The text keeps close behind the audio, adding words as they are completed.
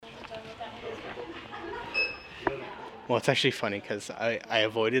Well, it's actually funny because I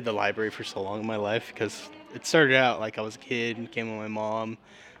avoided the library for so long in my life because it started out like I was a kid and came with my mom.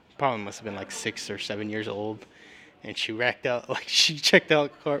 Probably must have been like 6 or 7 years old. And she racked out, like, she checked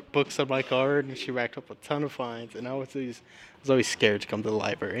out books on my card and she racked up a ton of fines. And I was always scared to come to the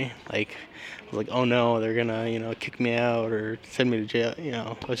library. Like, I was like, oh no, they're gonna, kick me out or send me to jail.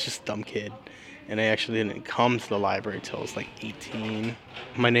 I was just a dumb kid. And I actually didn't come to the library until I was like 18.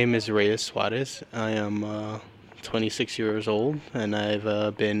 My name is Reyes Suarez. I am 26 years old, and I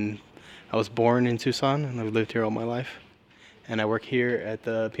was born in Tucson, and I've lived here all my life. And I work here at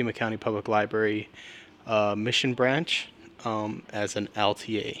the Pima County Public Library Mission Branch as an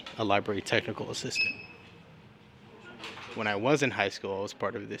LTA, a Library Technical Assistant. When I was in high school, I was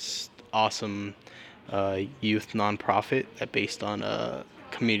part of this awesome youth nonprofit that based on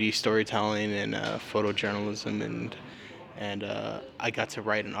community storytelling and photojournalism, and I got to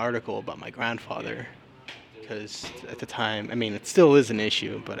write an article about my grandfather because at the time, I mean, it still is an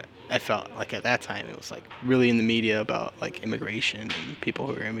issue, but I felt like at that time it was like really in the media about like immigration and people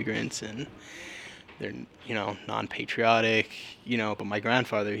who are immigrants and they're non-patriotic, but my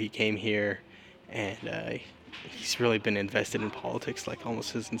grandfather, he came here and he's really been invested in politics like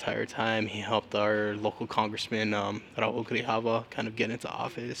almost his entire time. He helped our local congressman Raul Grijalva kind of get into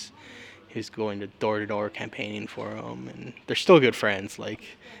office. He's going to door-to-door campaigning for him, and they're still good friends. Like,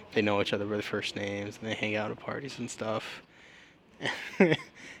 they know each other by their first names, and they hang out at parties and stuff.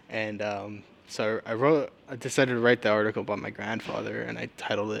 And so I decided to write the article about my grandfather, and I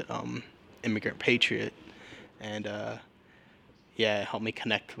titled it Immigrant Patriot. And it helped me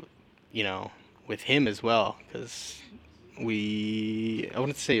connect, with him as well, because I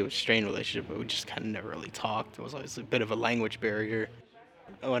wouldn't say it was a strained relationship, but we just kind of never really talked. There was always a bit of a language barrier.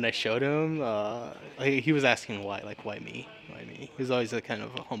 When I showed him, he was asking why, like, why me? Why me? He was always a kind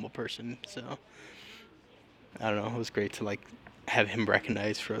of a humble person, so I don't know. It was great to, like, have him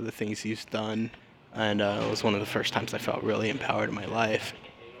recognized for the things he's done, and it was one of the first times I felt really empowered in my life.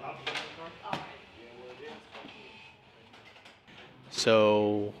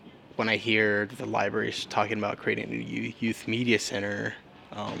 So when I hear the library's talking about creating a youth media center,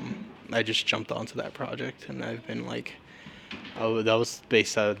 I just jumped onto that project, and I've been like, that was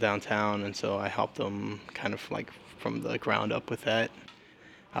based out of downtown, and so I helped them kind of like from the ground up with that.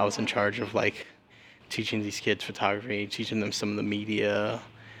 I was in charge of like teaching these kids photography, teaching them some of the media,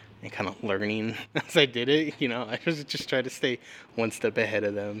 and kind of learning as I did it. I was just trying to stay one step ahead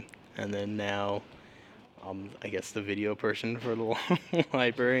of them, and then now I guess the video person for the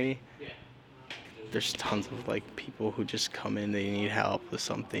library. There's tons of like people who just come in, they need help with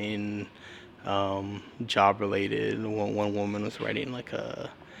something job related. One woman was writing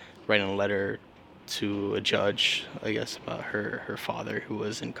a letter to a judge, I guess, about her father who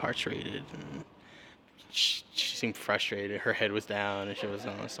was incarcerated, and she seemed frustrated. Her head was down and she was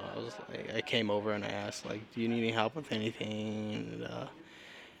on, so I came over and I asked, like, do you need any help with anything?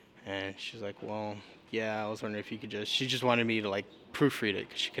 And she's like, well, yeah, I was wondering if you could she just wanted me to like proofread it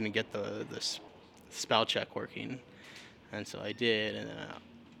because she couldn't get the spell check working. And so I did, and then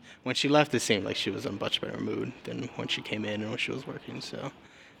when she left, it seemed like she was in a much better mood than when she came in and when she was working. So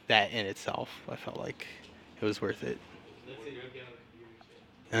that in itself, I felt like it was worth it.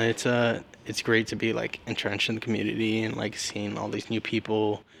 And it's great to be like entrenched in the community and like seeing all these new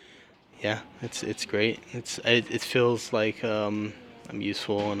people. Yeah, it's great. It feels like I'm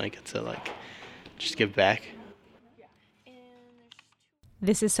useful and I get to like just give back.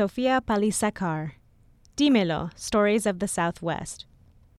 This is Sofia Palisakar. Dímelo, Stories of the Southwest.